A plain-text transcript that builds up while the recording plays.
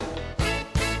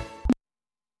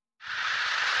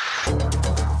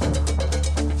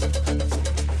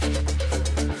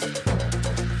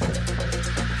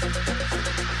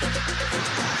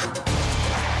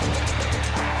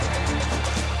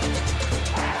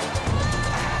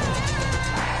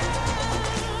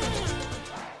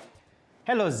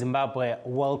Hello Zimbabwe,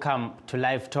 welcome to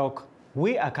Live Talk.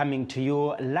 We are coming to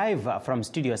you live from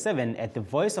Studio 7 at the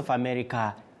Voice of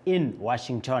America in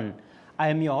Washington. I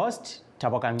am your host,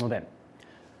 Taboka Ncube.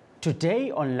 Today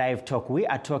on Live Talk, we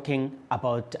are talking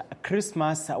about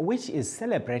Christmas, which is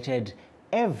celebrated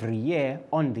every year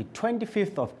on the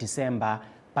 25th of December.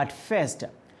 But first,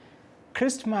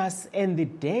 Christmas and the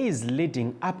days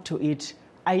leading up to it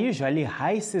are usually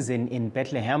high season in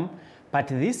Bethlehem. But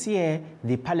this year,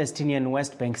 the Palestinian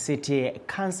West Bank city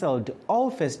cancelled all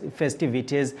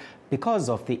festivities because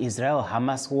of the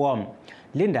Israel-Hamas war.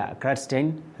 Linda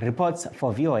Gradstein reports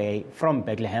for VOA from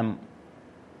Bethlehem.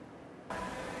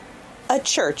 A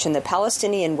church in the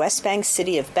Palestinian West Bank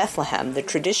city of Bethlehem, the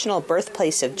traditional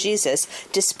birthplace of Jesus,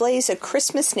 displays a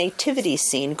Christmas nativity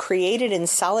scene created in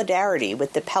solidarity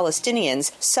with the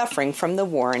Palestinians suffering from the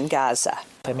war in Gaza.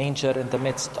 A manger in the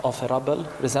midst of a rubble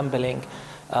resembling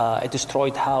a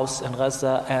destroyed house in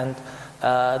Gaza, and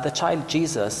the child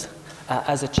Jesus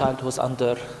as a child who's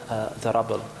under the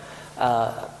rubble.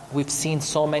 We've seen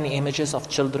so many images of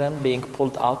children being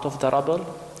pulled out of the rubble,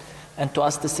 and to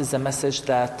us this is a message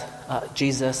that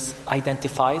Jesus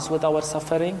identifies with our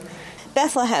suffering.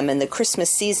 Bethlehem in the Christmas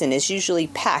season is usually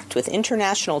packed with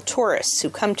international tourists who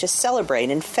come to celebrate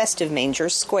in festive Manger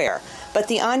Square. But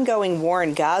the ongoing war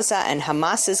in Gaza and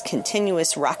Hamas's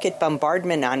continuous rocket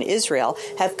bombardment on Israel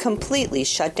have completely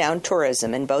shut down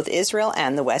tourism in both Israel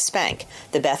and the West Bank.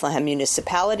 The Bethlehem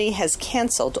municipality has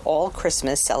canceled all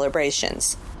Christmas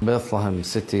celebrations. Bethlehem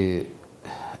city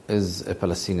is a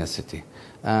Palestinian city,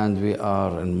 and we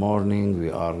are in mourning,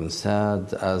 we are in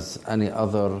sad as any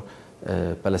other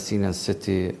Palestinian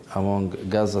city among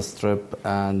Gaza Strip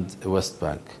and West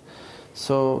Bank.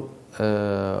 So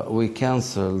we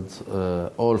cancelled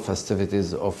all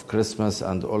festivities of Christmas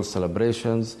and all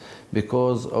celebrations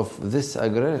because of this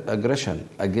aggression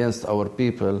against our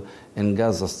people in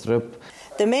Gaza Strip.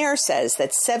 The mayor says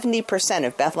that 70%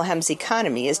 of Bethlehem's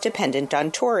economy is dependent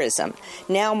on tourism.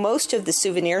 Now most of the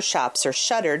souvenir shops are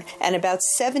shuttered, and about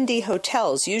 70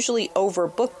 hotels, usually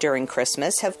overbooked during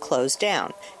Christmas, have closed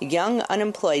down. Young,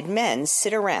 unemployed men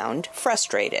sit around,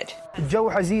 frustrated.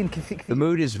 The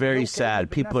mood is very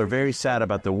sad. People are very sad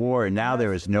about the war, and now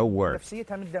there is no work.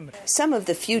 Some of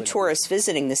the few tourists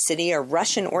visiting the city are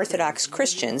Russian Orthodox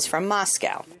Christians from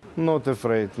Moscow. Not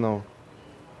afraid, no.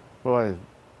 Why?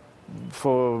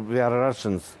 We are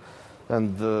Russians,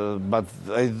 but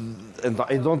I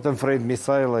don't afraid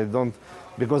missile. I don't,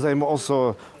 because I'm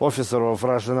also officer of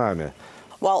Russian army.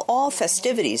 While all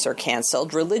festivities are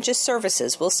canceled, religious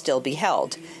services will still be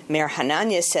held. Mayor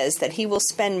Hanania says that he will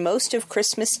spend most of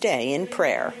Christmas Day in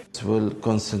prayer. We'll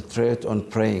concentrate on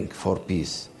praying for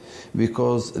peace,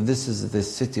 because this is the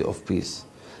city of peace.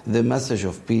 The message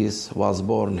of peace was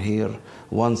born here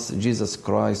once Jesus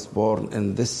Christ born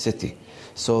in this city.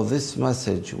 So this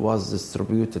message was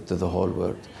distributed to the whole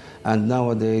world. And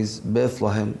nowadays,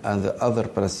 Bethlehem and the other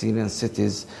Palestinian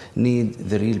cities need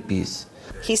the real peace.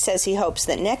 He says he hopes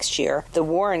that next year, the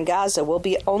war in Gaza will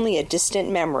be only a distant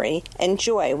memory and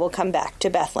joy will come back to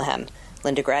Bethlehem.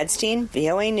 Linda Gradstein,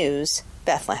 VOA News,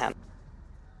 Bethlehem.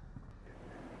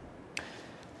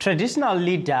 Traditional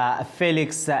leader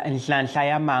Felix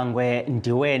Nhlanhla Mangwe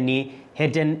Ndiweni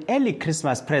had an early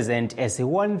Christmas present as he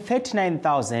won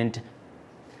 £39,000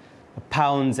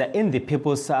 in the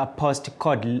People's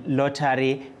Postcode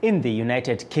Lottery in the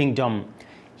United Kingdom.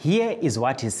 Here is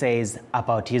what he says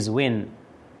about his win.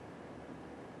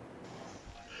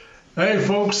 Hey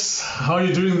folks, how are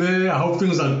you doing there? I hope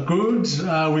things are good.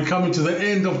 We're coming to the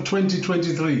end of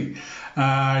 2023.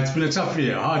 It's been a tough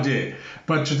year, hard year.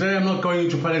 But today I'm not going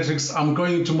into politics. I'm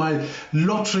going into my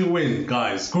lottery win,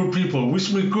 guys. Good people,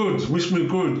 wish me good, wish me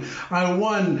good. I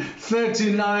won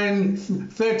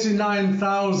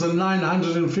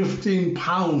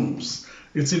 £39,915.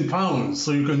 It's in pounds,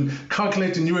 so you can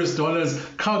calculate in US dollars,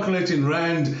 calculate in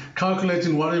rand, calculate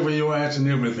in whatever you're at and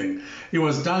everything. It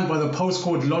was done by the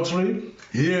Postcode Lottery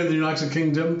here in the United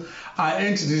Kingdom. I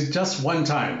entered it just one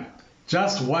time,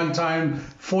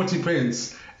 40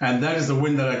 pence, and that is the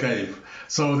win that I gave.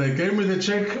 So they gave me the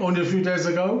check only a few days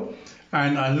ago,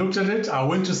 and I looked at it. I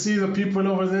went to see the people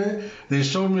over there. They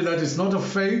showed me that it's not a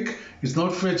fake, it's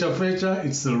not fecha,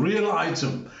 it's the real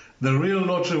item, the real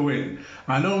lottery win.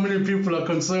 I know many people are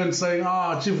concerned saying,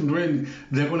 Chief Ndweni,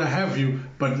 they're going to have you,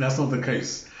 but that's not the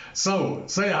case. So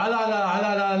say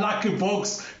halala, lucky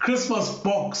box, Christmas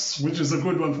box, which is a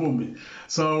good one for me.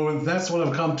 So that's what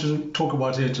I've come to talk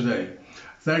about here today.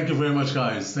 Thank you very much,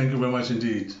 guys. Thank you very much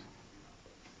indeed.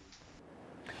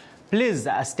 Please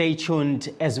stay tuned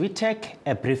as we take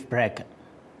a brief break.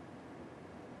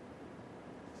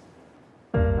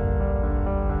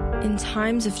 In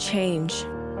times of change,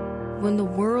 when the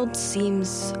world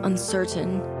seems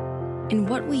uncertain and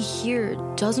what we hear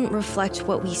doesn't reflect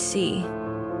what we see,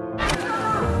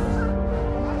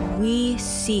 we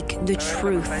seek the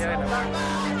truth.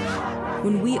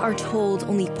 When we are told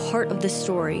only part of the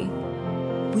story,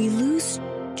 we lose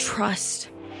trust.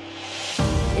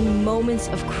 In moments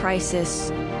of crisis,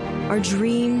 our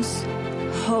dreams,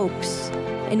 hopes,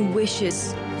 and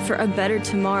wishes for a better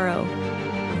tomorrow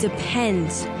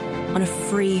depends on a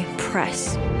free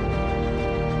press.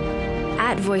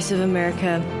 At Voice of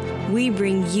America, we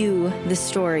bring you the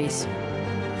stories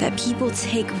that people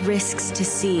take risks to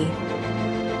see.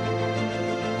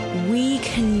 We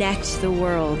connect the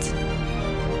world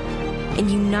and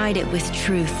unite it with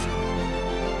truth.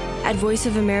 At Voice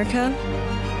of America,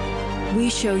 we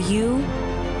show you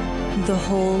the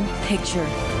whole picture.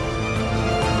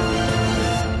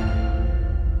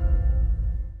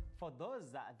 For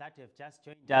those that have just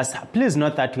joined us, please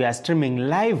note that we are streaming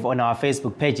live on our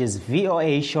Facebook pages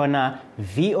VOA Shona,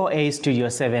 VOA Studio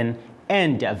 7,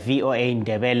 and VOA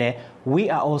Ndebele. We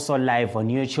are also live on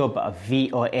YouTube,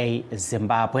 VOA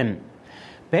Zimbabwe.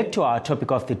 Back to our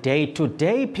topic of the day.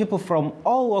 Today, people from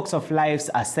all walks of life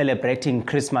are celebrating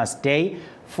Christmas Day.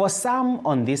 For some,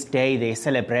 on this day, they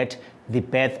celebrate the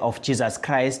birth of Jesus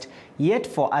Christ. Yet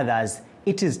for others,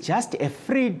 it is just a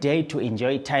free day to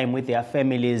enjoy time with their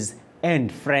families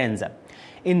and friends.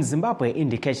 In Zimbabwe,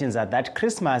 indications are that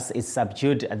Christmas is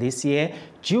subdued this year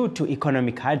due to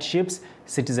economic hardships.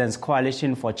 Citizens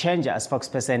Coalition for Change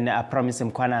spokesperson Promise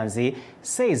Mkwananzi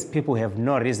says people have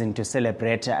no reason to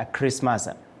celebrate Christmas.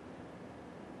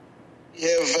 We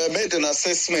have made an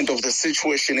assessment of the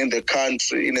situation in the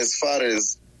country in as far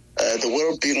as the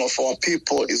well-being of our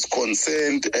people is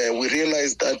concerned. We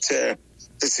realize that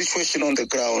the situation on the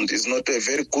ground is not a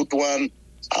very good one.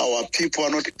 Our people are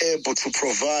not able to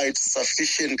provide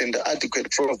sufficient and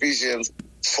adequate provisions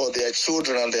for their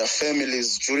children and their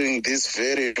families during this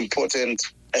very important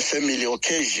family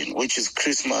occasion, which is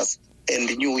Christmas and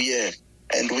the New Year.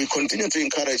 And we continue to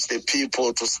encourage the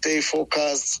people to stay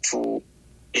focused, to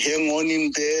hang on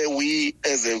in there. We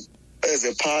as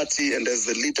a party and as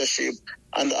the leadership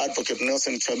under Advocate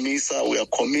Nelson Chamisa, we are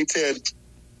committed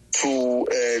to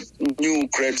a new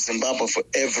great Zimbabwe for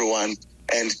everyone.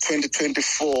 And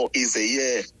 2024 is a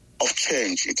year of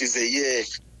change. It is a year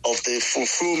of the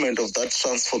fulfillment of that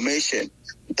transformation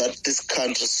that this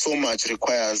country so much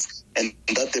requires and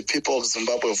that the people of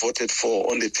Zimbabwe voted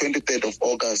for on the 23rd of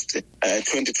August,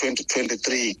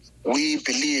 2023. We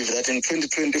believe that in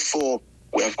 2024,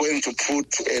 we are going to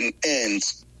put an end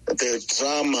to the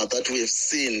drama that we have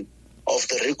seen of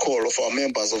the recall of our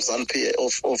members of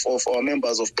ZANU-PF, of our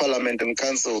members of Parliament and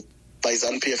Council by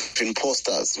ZANU-PF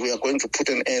imposters. We are going to put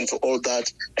an end to all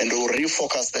that and we'll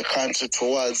refocus the country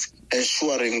towards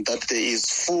ensuring that there is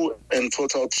full and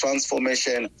total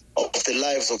transformation of the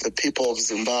lives of the people of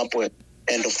Zimbabwe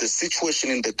and of the situation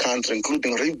in the country,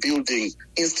 including rebuilding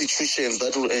institutions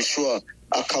that will ensure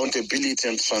accountability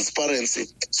and transparency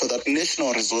so that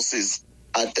national resources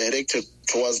are directed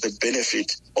towards the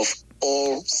benefit of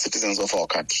all citizens of our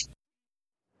country.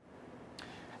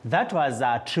 That was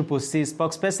Triple C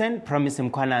spokesperson Promise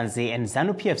Mkwananzi, and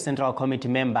ZANU-PF Central Committee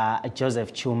member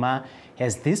Joseph Chuma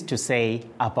has this to say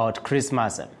about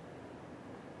Christmas.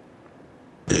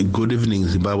 Good evening,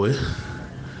 Zimbabwe.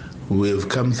 We have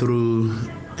come through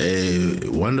a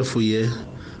wonderful year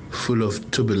full of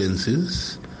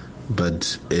turbulences,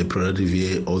 but a productive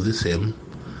year all the same.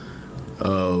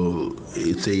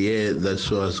 It's a year that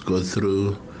saw us go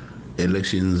through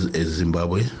elections in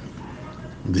Zimbabwe,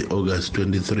 the August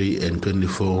 23 and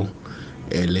 24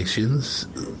 elections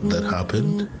that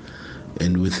happened,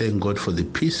 and we thank God for the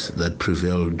peace that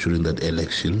prevailed during that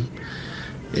election.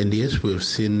 And yes, we've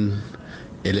seen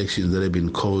elections that have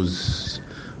been caused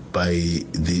by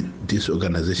the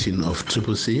disorganization of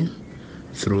Triple C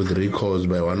through the recalls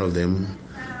by one of them,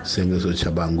 Sengezo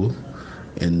Chabangu.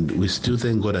 And we still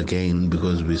thank God again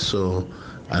because we saw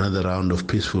another round of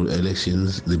peaceful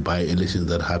elections, the by-elections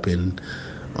that happened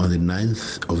on the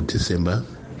 9th of December.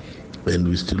 And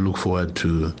we still look forward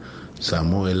to some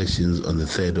more elections on the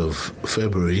 3rd of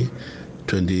February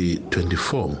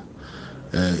 2024.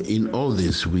 In all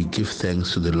this, we give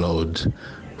thanks to the Lord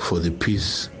for the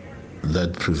peace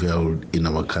that prevailed in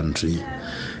our country.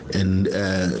 And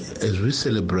as we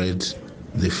celebrate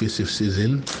the festive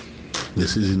season, the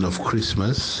season of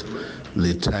Christmas,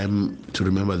 the time to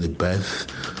remember the birth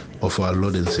of our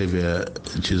Lord and Savior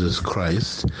Jesus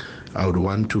Christ, I would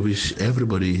want to wish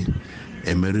everybody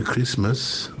a Merry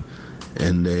Christmas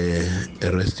and a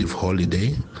restive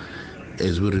holiday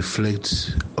as we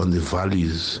reflect on the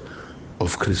values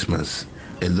of Christmas.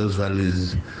 and those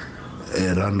values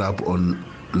round up on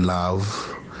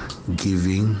love,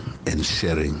 giving, and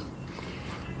sharing.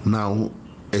 Now,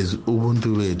 as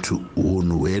Ubuntu to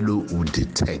Unwedo would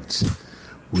detect,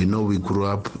 we know we grew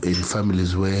up in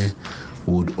families where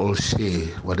we would all share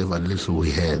whatever little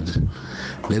we had.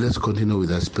 Let us continue with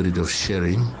that spirit of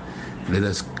sharing. Let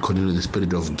us continue with the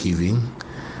spirit of giving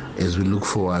as we look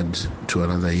forward to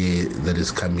another year that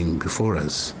is coming before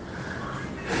us.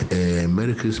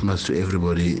 Merry Christmas to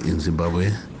everybody in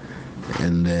Zimbabwe.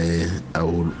 And I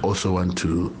would also want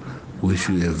to wish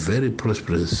you a very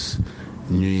prosperous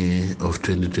New Year of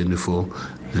 2024.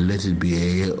 Let it be a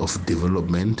year of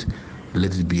development.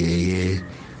 Let it be a year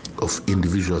of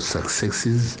individual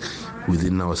successes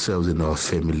within ourselves and our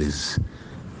families.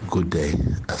 Good day.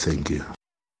 I thank you.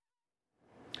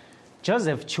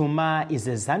 Joseph Chuma is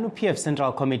a ZANU-PF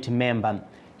Central Committee member.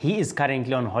 He is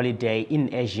currently on holiday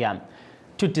in Asia.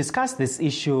 To discuss this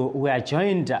issue, we are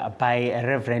joined by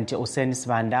Reverend Usen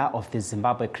Svanda of the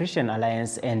Zimbabwe Christian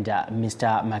Alliance and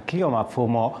Mr. Maklio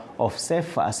Mapfumo of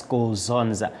Safe School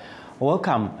Zones.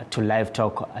 Welcome to Live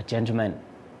Talk, gentlemen.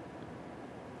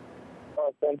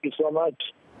 Thank you so much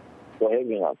for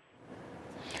having us.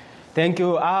 Thank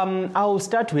you. I'll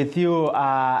start with you,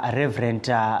 Reverend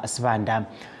Svanda.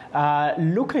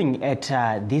 Looking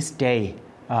at this day,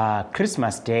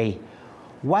 Christmas Day,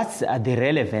 what's the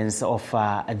relevance of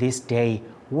this day?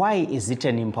 Why is it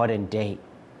an important day?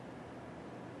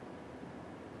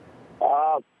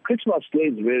 Christmas Day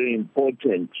is very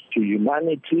important to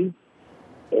humanity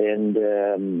and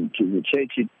to the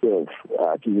church itself,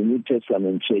 to the New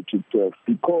Testament church itself,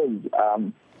 because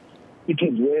it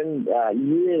is when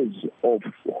years of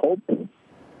hope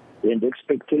and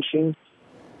expectations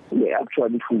were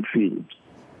actually fulfilled.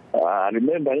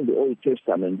 Remember, in the Old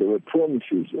Testament, there were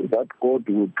promises that God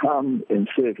would come and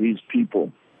save his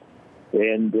people,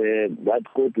 and that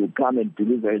God would come and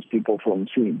deliver his people from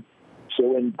sin. So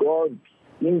when God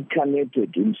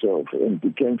incarnated himself and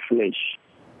became flesh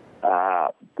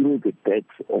through the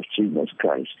death of Jesus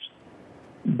Christ,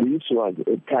 this was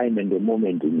a time and a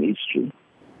moment in history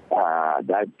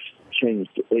that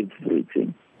changed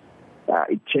everything.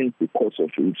 It changed the course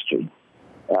of history.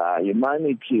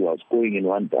 Humanity was going in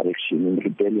one direction, in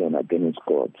rebellion against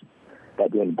God.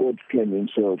 But when God came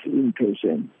himself in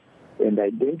person and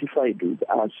identified with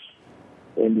us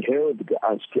and helped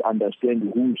us to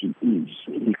understand who he is,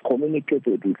 he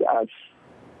communicated with us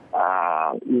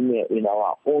in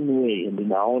our own way and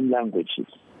in our own languages.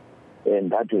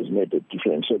 And that has made a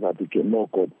difference so that we can know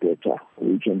God better,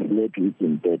 we can relate with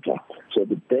him better. So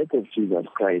the death of Jesus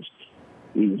Christ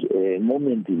is a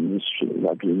moment in history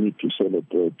that we need to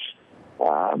celebrate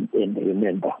and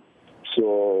remember.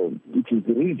 So it is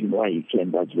the reason why he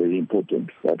came that's very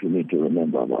important that we need to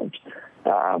remember about.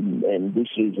 And this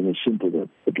reason is simple, that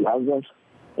it loves us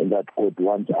and that God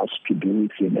wants us to be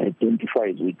with him,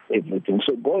 identifies with everything.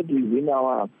 So God is in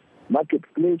our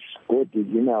marketplace, God is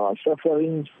in our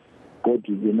sufferings, God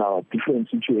is in our different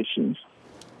situations.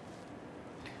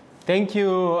 Thank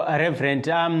you, Reverend.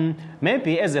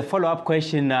 Maybe as a follow-up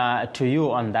question to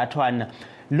you on that one,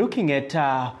 looking at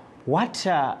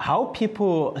how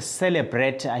people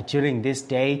celebrate during this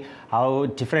day, how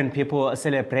different people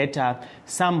celebrate,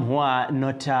 some who are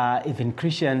not even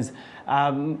Christians.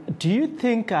 Do you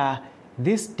think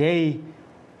this day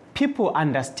people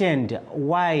understand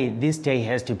why this day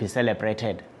has to be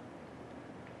celebrated?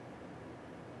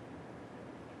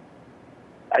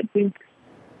 I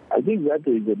think that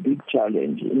is a big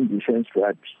challenge in the sense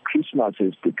that Christmas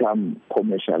has become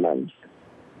commercialized.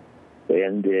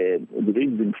 And the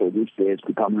reason for this day has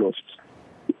become lost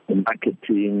in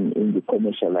marketing, in the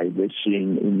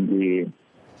commercialization, in the,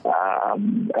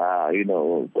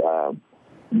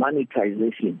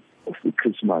 monetization of the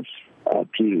Christmas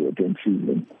period and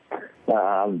season.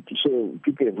 So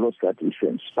people have lost that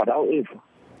essence. But however,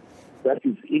 that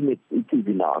is it is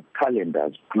in our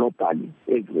calendars globally,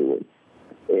 everywhere.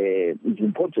 It's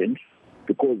important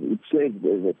because it serves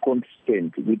as a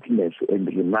constant witness and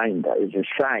reminder, as a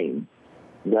sign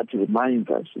that reminds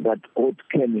us that God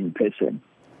came in person.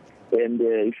 And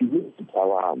if you look at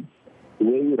the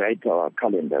way we write our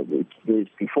calendars, it's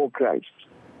before Christ,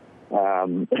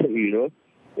 and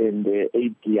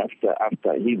 80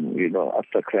 after him,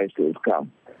 after Christ has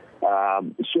come.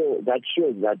 So that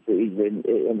shows that there is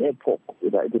an epoch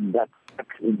that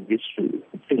in history,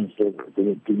 things the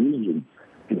division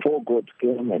before God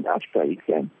came and after he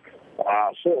came.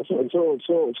 So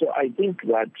I think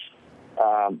that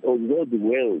although the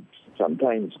world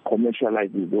sometimes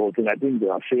commercializes the whole thing, I think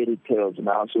there are fairy tales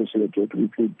now associated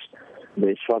with it.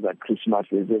 There's Father Christmas,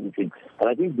 there's everything. But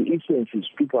I think the essence is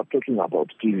people are talking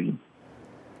about giving.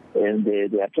 and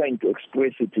they are trying to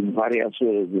express it in various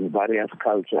ways, in various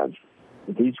cultures.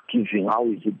 This giving, how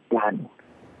is it done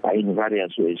in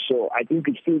various ways? So I think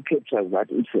it still captures that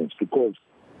essence, because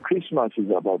Christmas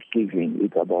is about giving,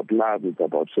 it's about love, it's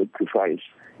about sacrifice,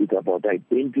 it's about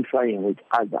identifying with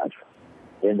others.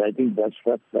 And I think that's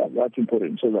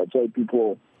important. So that's why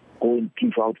people go and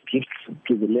give out gifts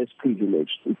to the less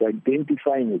privileged. It's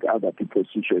identifying with other people's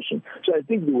situation. So I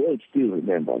think the world still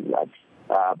remembers that.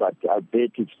 But I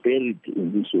bet it's buried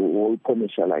in this whole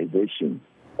commercialization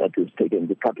that has taken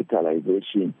the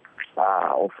capitalization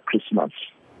of Christmas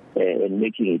and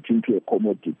making it into a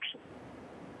commodity.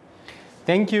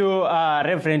 Thank you,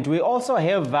 Reverend. We also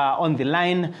have on the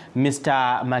line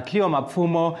Mr. Matlio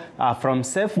Mapfumo from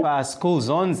Safe School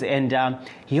Zones, and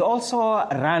he also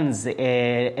runs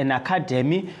an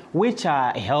academy which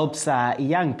helps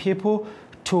young people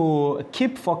to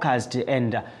keep focused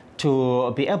and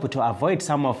to be able to avoid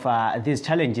some of these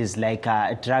challenges like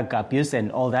drug abuse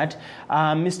and all that.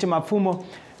 Mr. Mapfumo,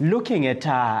 looking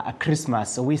at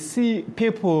Christmas, we see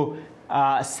people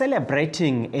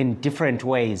celebrating in different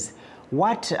ways.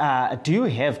 What do you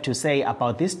have to say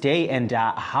about this day and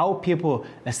how people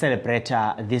celebrate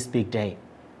this big day?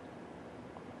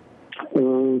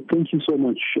 Thank you so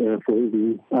much for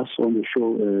having us on the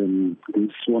show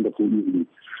this wonderful evening.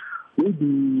 Maybe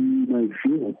my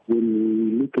view when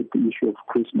we look at the issue of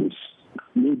Christmas,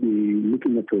 maybe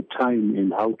looking at the time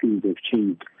and how things have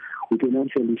changed, we can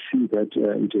actually see that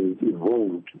it has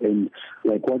evolved. And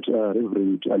like what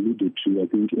Reverend alluded to, I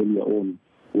think earlier on,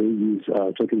 when he's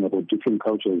talking about different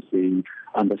cultures, they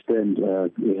understand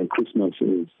Christmas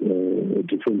is a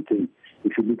different thing.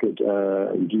 If you look at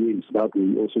here in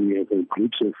Zimbabwe, also we have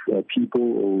groups of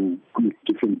people with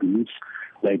different beliefs.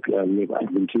 Like we have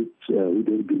Adventists who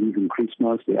don't believe in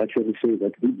Christmas. They actually say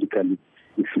that biblically,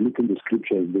 if you look in the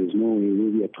scriptures, there's no way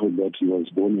we are told that he was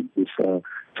born at this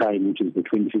time, which is the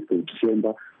 25th of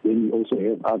December. Then we also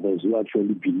have others who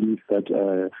actually believe that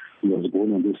he was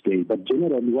born on this day. But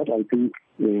generally, what I think,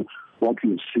 what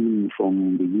we've seen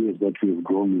from the years that we have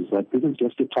grown is that this is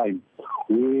just a time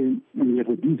where we have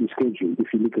a busy schedule.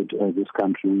 If you look at this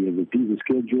country, we have a busy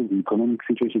schedule. The economic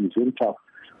situation is very tough.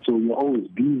 So you're always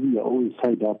busy, you're always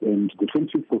tied up, and the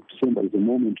 25th of December is a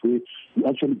moment where you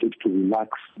actually get to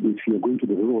relax. If you're going to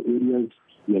the rural areas,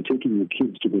 you're taking your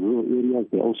kids to the rural areas.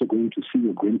 They're also going to see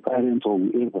your grandparents or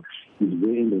whoever is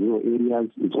there in the rural areas.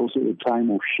 It's also a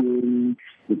time of sharing.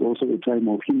 It's also a time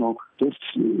of, just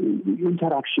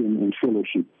interaction and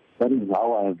fellowship. That is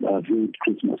how I've viewed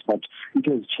Christmas. But it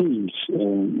has changed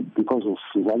because of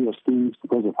various things,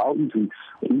 because of how even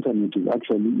the internet is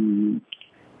actually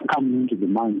coming into the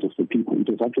minds of the people. It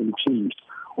has actually changed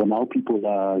on how people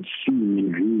are seeing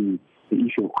and viewing the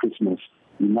issue of Christmas.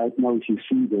 Right now, if you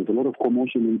see, there's a lot of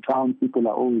commotion in town. People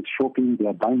are always shopping. They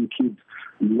are buying kids.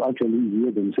 You actually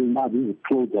hear them saying, these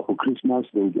clothes are for Christmas.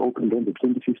 They'll be opened on the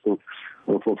 25th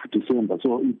of December.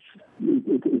 So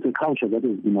it's a culture that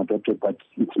has been adopted, but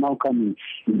it's now coming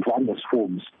in various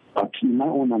forms. But in my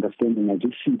own understanding, I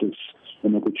just see this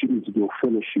an opportunity of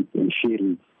fellowship and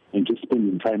sharing and just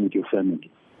spending time with your family.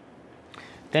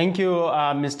 Thank you,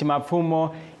 Mr.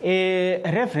 Mapfumo.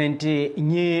 Reverend,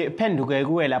 ngiphenduke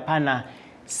kuwe laphana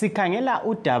sikhangela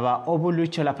udaba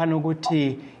obulutsho laphana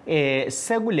ukuthi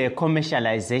sekule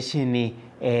commercialization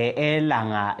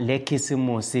elanga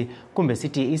lekhisimusi kumbe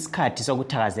sithi isikhathi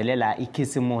sokuthakazelela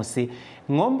ikhisimusi.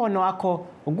 Ngombono wakho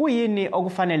kuyini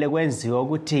okufanele kwenziwe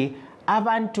ukuthi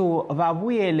abantu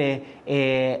babuyele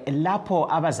lapho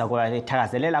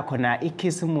abazakuthakazelela khona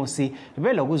ikhisimusi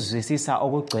belokuzwisisa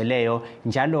okugcweleyo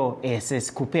njalo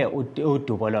sesikhuphe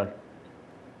udubo lolo?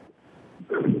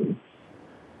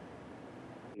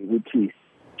 Ukuthi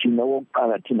thina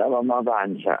wokuqala thina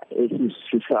abamabandla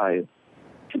esisifisayo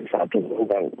sizathu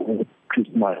ukuba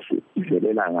Christmas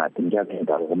ivelela ngathi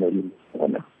njengendawo kumele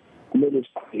khona. Kumele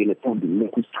siqhubekele phambili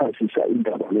lokusichasisa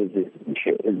indaba lezi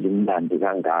ezimnandi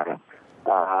kangaka.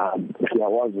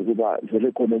 Siyawazi ukuba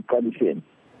vele khona ekuqaliseni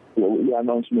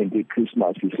i-announcement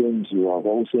ye-Christmas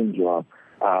kwakusenziwa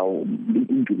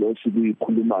ingilosi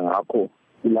kuyikhuluma ngakho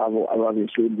kulabo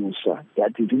ababeselusa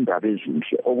yathi izindaba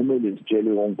ezinhle okumele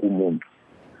zitshele wonke umuntu.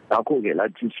 Ngakho-ke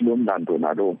lathi silomlando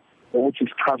nalo ukuthi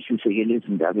sichasise-ke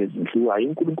lezi ndaba ezinhle. Hayi,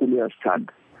 uNkulunkulu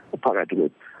uyasithanda phakathi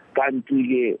kwethu.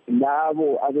 Kanti-ke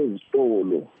labo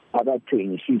abezitolo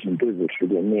abathengisa izinto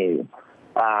ezehlukeneyo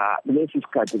lesi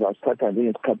sikhathi basithatha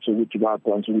njengesikhathi sokuthi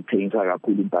bayakwanisa ukuthengisa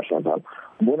kakhulu impahla zabo.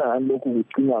 Ngibona ngani lokhu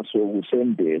kugcina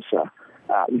sokusembesa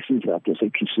isizathu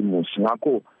sekhisimusi.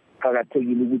 Ngakho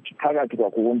qakathekile ukuthi phakathi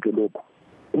kwakho konke lokhu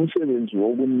umsebenzi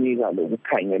wokunika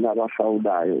lokukhangela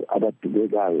abafawulayo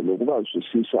abadubekayo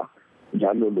lokubazwisisa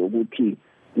njalo lokuthi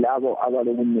labo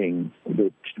abalokuningi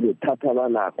bethatha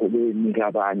balakho benika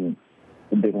abanye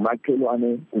kumbe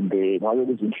ngumakhelwane kumbe ngabe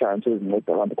kuzinhlanganiso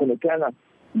ezinceda abantu khona thana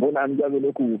mbona nami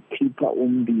lokhu kukhipha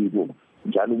umbiko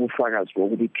njalo ubufakazi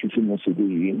bokuthi ikhisimusi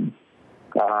kuyini.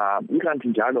 Ikanti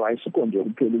njalo ayisikho nje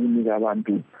kuphela ukunika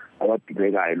abantu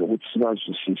abadibekayo lokuthi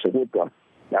sibazwisise kodwa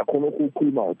yakhona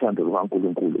ukukhuluma ngothando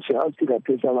lukaNkulunkulu. Siyazi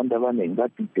kaphela abantu abaningi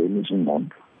badidene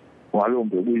izingqondo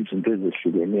ngalombe kuyizinto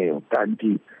ezehlukeneyo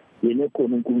kanti yena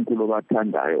khona uNkulunkulu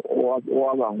obathandayo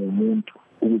owaba ngumuntu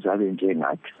ukuze abe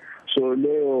njengathi. So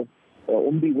leyo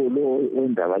umbiko lo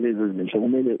wendaba lezi ezinhle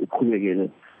kumele uqhubekele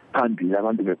phambili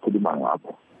abantu bekhuluma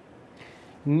ngakho.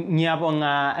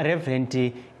 Ngiyabonga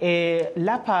Reverend.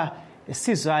 Lapha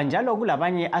sizwa njalo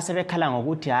kulabanye asebekhala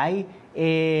ngokuthi hayi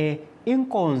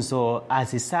inkonzo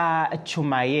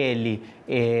azisachumayeli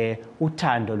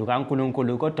uthando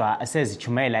lukaNkulunkulu kodwa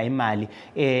sezichumayela imali.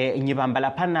 Ngibamba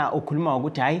laphana ukhuluma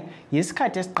ukuthi hayi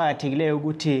yisikhathi esiqhakathekileyo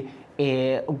ukuthi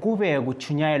kube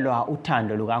kuchunyayelwa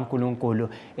uthando lukaNkulunkulu.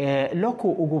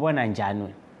 Lokhu ukubona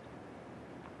njani?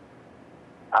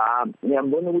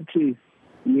 Ngiyambona ukuthi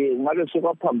ngabe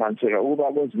sokwaphambaniseka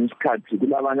ukuba kwezinye isikhathi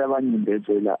kulabanye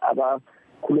abanyindezela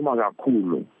abakhuluma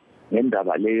kakhulu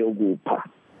ngendaba leyo kupha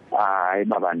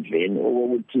emabandleni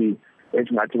okokuthi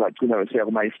esingathi bagcina besiya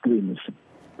kuma-screens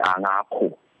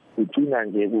ngakho kugcina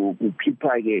nje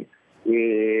kukhipha-ke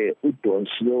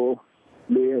udonsi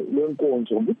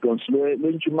lwenkonzo udonsi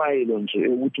lwentshumayelo nje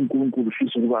ukuthi uNkulunkulu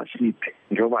ufisa ukuba siphe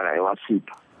njengoba naye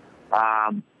wasipha.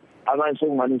 Abanye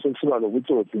sokungani sokusiba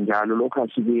lobutsotsi njalo lokho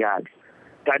asikuyali.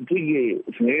 Kanti-ke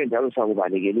singeke njalo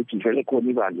sakubalekela ukuthi vele khona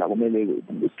ibandla kumele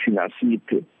thina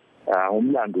siphe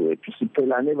umlando wethu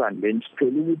siphelane ebandleni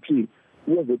siphela ukuthi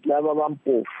ukwenza ukuthi laba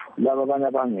abampofu laba abanye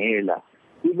abangela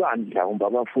ibandla kumbe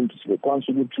abafundisi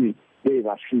bekwanisa ukuthi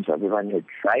bebasiza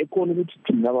bebancedisa. Hayi khona ukuthi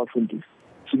thina abafundisi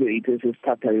sibe yitho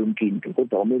esesithatha yonke into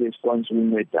kodwa kumele sikwanise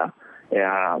ukunceda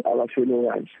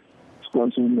abafelokazi,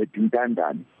 sikwanise ukunceda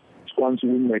intandane, sikwanise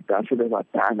ukunceda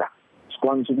asebebadala,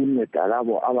 sikwanise ukunceda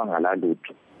labo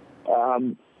abangalalutho.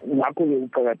 Ngakho-ke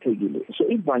kuqakathekile. So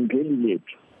ivangeli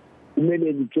lethu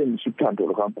kumele litshengise uthando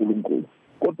lukaNkulunkulu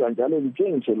kodwa njalo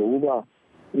litshengise lokuba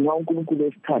nxa uNkulunkulu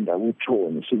esithanda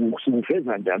kutshoni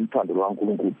sikuveza njani uthando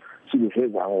lukaNkulunkulu,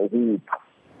 sikuveza ngokupha.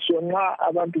 So nxa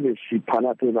abantu besipha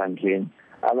lapha ebandleni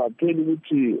abapheli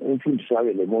ukuthi umfundisi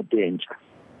abe lemoto entsha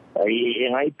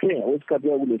engayithenga kwesikhathi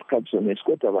kulesikhathi sonesi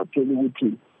kodwa abapheli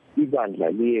ukuthi ibandla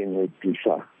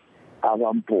liyencedisa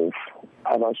abampofu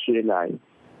abaswelayo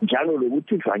njalo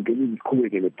lokuthi ivangeli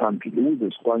liqhubekele phambili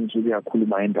ukuze sikwanise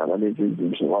ukuyakhuluma indaba lezi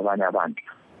ezinhle kwabanye abantu.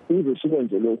 Ukuze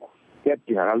sikwenze lokhu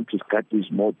kuyadingakala ukuthi sigade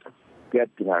izimoto,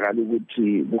 kuyadingakala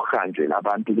ukuthi kuhanjwe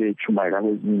labantu bechumayela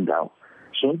kwezinye indawo.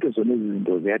 Zonke zona lezi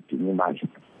zinto ziyadinga imali.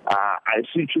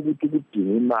 Ayisitsho ukuthi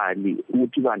kudinga imali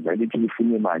ukuthi ibandla lithi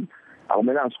lifuna imali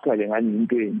akumelanga sikhale ngani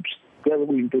into embi, kuyabe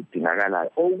kuyinto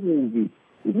edingakalayo. Okubi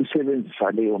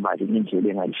ukusebenzisa leyo mali ngendlela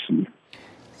engayisiyo.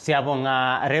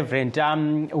 Siyabonga Reverend.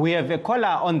 We have a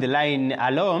caller on the line.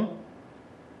 Hello.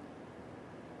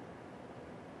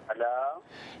 Hello.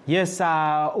 Yes,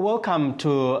 welcome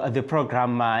to the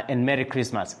program and Merry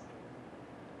Christmas.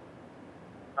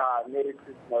 Merry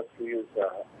Christmas to you, sir.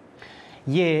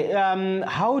 Yeah,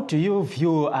 how do you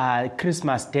view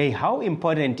Christmas Day? How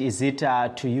important is it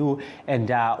to you,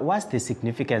 and what's the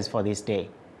significance for this day?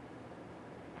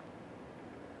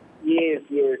 Yes.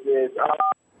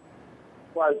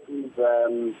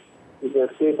 It's a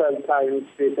special time,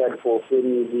 special for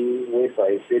family, where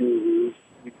by family,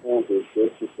 people they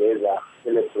get together,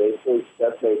 celebrate. So it's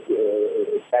just like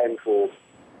a time for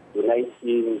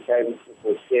uniting, time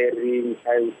for sharing,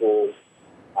 time for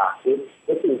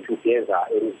getting together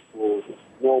and to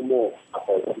know more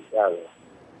about each other.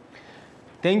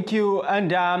 Thank you.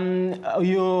 And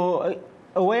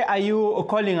where are you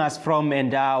calling us from,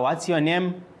 and what's your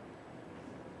name?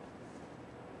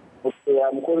 Okay,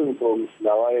 I'm calling from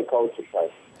Lawayo County.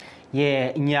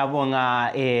 Yeah,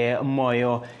 ngiyabonga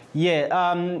Moyo.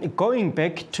 Yeah, going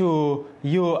back to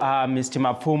you, Mr.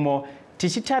 Mapfumo.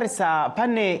 Tichitarisa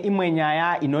pane imwe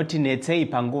nyaya inotinetsei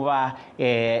panguva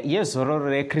yezororo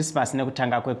reChristmas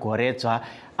nekutanga kwegoredzwa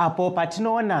apo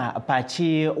patinoona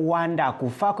pachiwanda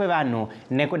kufa kwevanhu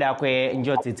nekuda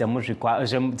kwenjodzi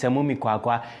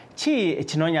dzemumigwagwa. Chii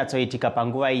chinonyatsoitika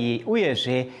panguva iyi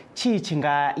uyezve chii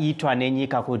chingaitwa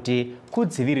nenyika kuti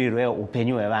kudzivirirwe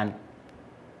upenyu hwevanhu?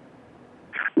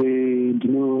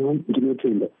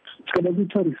 Ndinotenda tikada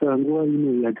kutarisa nguva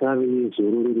ino yakare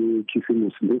yezororo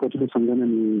reKrisimusi ndokwatinosangana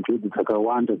nenjodzi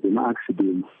dzakawanda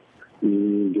dzemaaccident,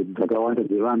 njodzi dzakawanda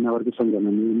dzevana vari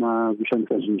kusangana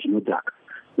nekushandisa zvinhu zvinodhaka.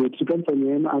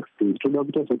 tikanyanya yemaaccident toda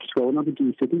kutarisa kuti tikaona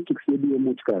kuti statistics yedu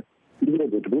yemotikari iri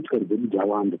kuratidza kuti motikari dzedu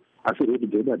dzawanda asi rodi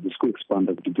dzedu hadzisi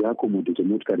kuexpanda kuti dziakomodete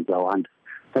motikari dzawanda.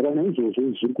 Saka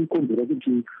naizvozvo zviri kukonzera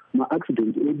kuti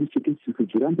maaccident edu statistics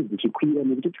dzirambe dzichikwira,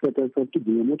 nekuti tikatarisa kuti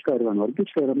dzimwe motikari vanhu vari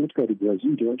kutyaira motikari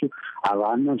vazhinji vacho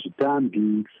havana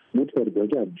zvitambi, motikari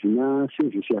dzacho hadzina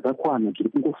sevhisi yakakwana, dziri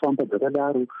kungofamba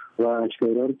dzakadaro.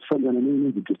 Vatyairi vari kusangana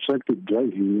neinonzi distracted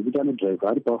driving, nekuti anodhraivha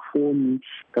ari pafoni,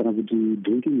 kana kuti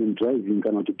drinking and driving,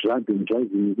 kana kuti drug and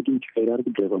driving, nekuti mutyairi ari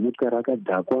kudhraivha motikari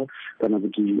akadhakwa, kana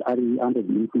kuti ari under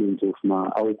the influence of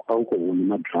alcohol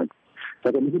nemadrugs.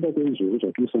 Saka nekuda kweizvozvo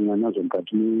zvatinosangana nazvo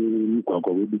mukati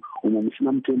memugwagwa wedu umwe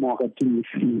musina mutemo wakati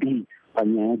simbi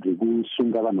panyaya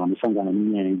dzekusunga vanhu vanosangana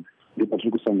nenyaya idzi,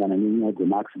 ndopatiri kusangana nenyaya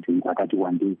dzemaaccident akati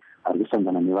wandei ari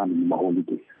kusangana nevanhu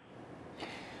mumaholidays.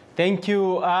 Thank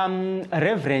you,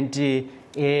 Reverend.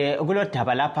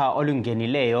 Kulodaba lapha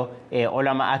olungenileyo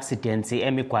olwama-accidents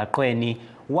emigwaqweni.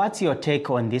 What's your take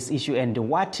on this issue and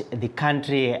what the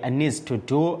country needs to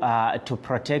do to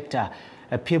protect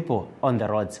people on the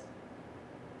roads?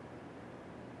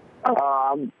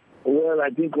 Well,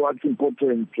 I think what's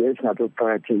important is not to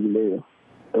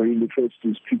really first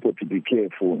is people to be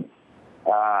careful.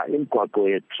 In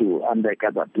Kwakwe too, unlike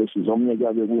other places, one way,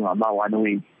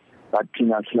 but in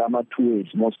Aslama 2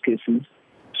 ways, most cases.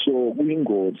 So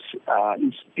wingows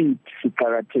is speed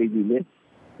security.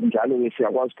 Njalo wese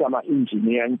akwasama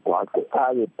engineer in Kwakwe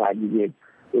ave bhalile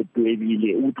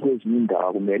ebhekile ukuthi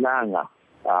kwezindawo kumelanga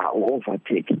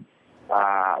overtake.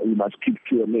 You must keep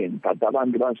to your lane, but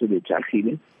abantu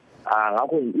basebejahile.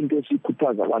 Ngakho into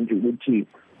esikhuthaza abantu ukuthi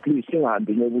please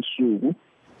singahambi ebusuku,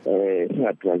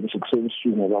 singadrive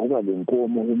sebusuku ngoba kuba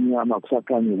lenkomo kumnyama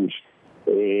kusakhanya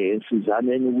kuhle.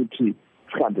 Sizameni ukuthi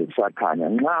sihambe kusakhanya.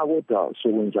 Nxa kodwa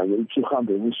sokwenzakala ukuthi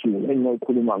uhambe ebusuku,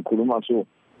 engikhuluma so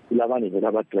labanye vele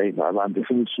abadriver abantu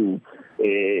ebusuku,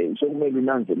 sokumele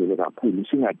unanzelele kakhulu,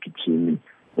 singagijimi.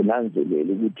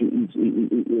 Unanzelele ukuthi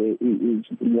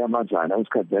inyamazana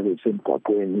usikhathi yabe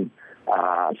semgwaqweni,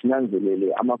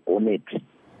 sinanzelele amabonnet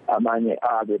amanye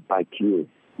abe bhakiwe,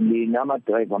 lina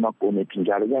amadriver amabonnet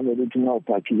njalo kuyamele ukuthi nxa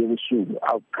ubhakile ebusuku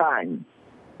awukhanyi,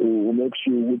 umake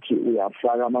sure ukuthi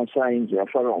uyafaka ama-signs,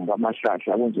 uyafaka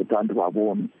amahlahla kwenze abantu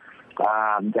babone.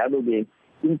 Njalo-ke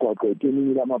imigwaqo yethu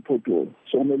eminye lama-pothole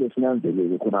sokumele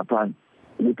sinanzelele khonaphana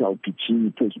ukuthi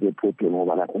awugijimi phezu kwe-pothole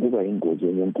ngoba lakho kuba yingozi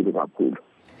enkulu kakhulu.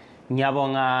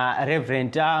 Ngiyabonga,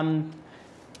 Reverend.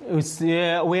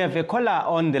 We have a caller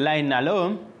on the line.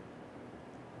 Hello?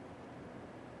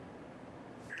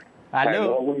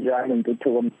 Hello? Kunjani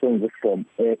ngithoka umsongo from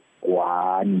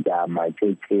eGwanda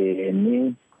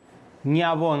Mathekeni.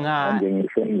 Ngiyabonga.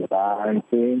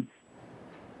 Ngisemzansi.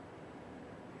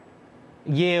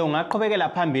 Ungaqhubekela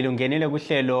phambili ungenele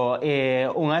kuhlelo,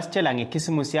 ungasitshela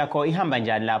ngekhisimusi yakho ihamba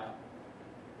njani lapho?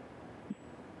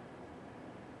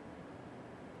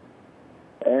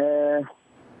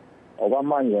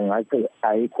 Okwamanje ngathi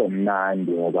ayikho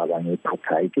mnandi ngoba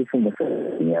bangiphutha ikhisimusi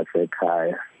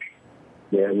ngiyasekhaya.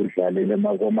 Bekudlalele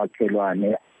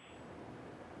makomakhelwane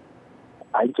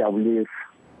ajabulisa.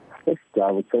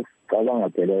 Sesijabu sesicabanga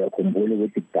phela yakhumbula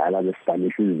ukuthi kudala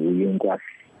besibhalisa izibuye inkwasi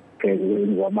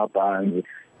phezu kwamabhangi.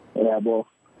 Yabo.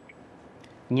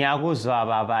 Ngiyakuzwa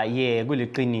baba,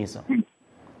 kuliqiniso.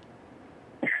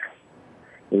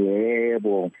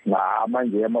 Yebo,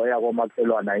 manje emoya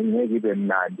komakhelwana ingeke ibe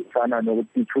mnandi. Fana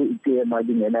nokuthi itema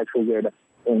lingenathukela,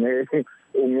 ungeke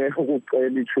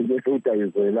ukucela ithukela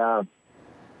udayizela.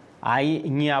 Hayi,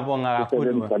 ngiyabonga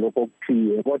kakhulu. Lokho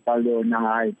kuthiye kodwa lona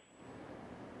hayi.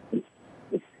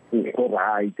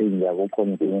 Right ngiyakho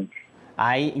ngiyini.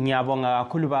 Hayi, ngiyabonga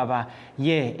kakhulu baba.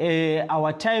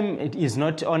 Our time is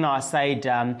not on our side.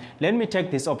 Let me take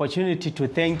this opportunity to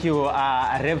thank you,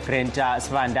 Reverend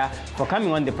Sibanda, for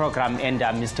coming on the program, and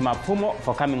Mr. Mapfumo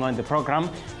for coming on the program.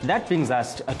 That brings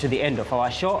us to the end of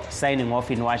our show. Signing off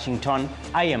in Washington,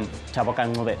 I am Taboka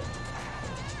Ncube.